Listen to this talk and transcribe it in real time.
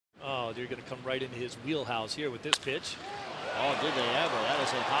Well, you're going to come right into his wheelhouse here with this pitch. Oh, did they ever. That is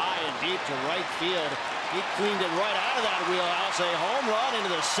hit high and deep to right field. He cleaned it right out of that wheelhouse. A home run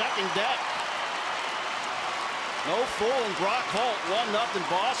into the second deck. No fooling Brock Holt. 1-0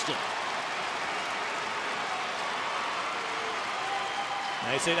 Boston.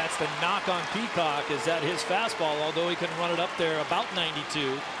 I say that's the knock on Peacock, is that his fastball, although he can run it up there about 92,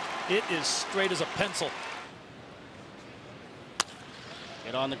 it is straight as a pencil.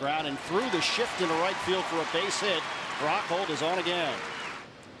 Hit on the ground and through the shift into right field for a base hit. Brock Holt is on again.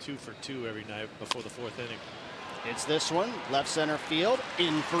 2 for 2 every night before the 4th inning. It's this one, left center field,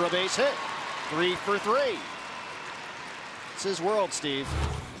 in for a base hit. 3 for 3. It's his world, Steve.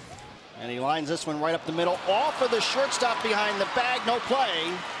 And he lines this one right up the middle, off for the shortstop behind the bag, no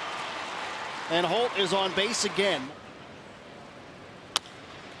play. And Holt is on base again.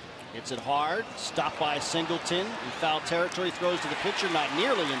 Hits it hard, stopped by Singleton. In foul territory, throws to the pitcher, not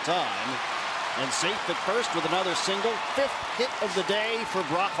nearly in time. And safe at first with another single. 5th hit of the day for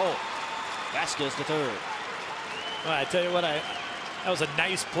Brock Holt. Vasquez to third. Well, I tell you what, that was a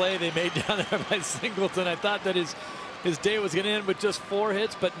nice play they made down there by Singleton. I thought that his day was going to end with just 4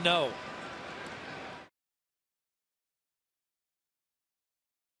 hits, but no.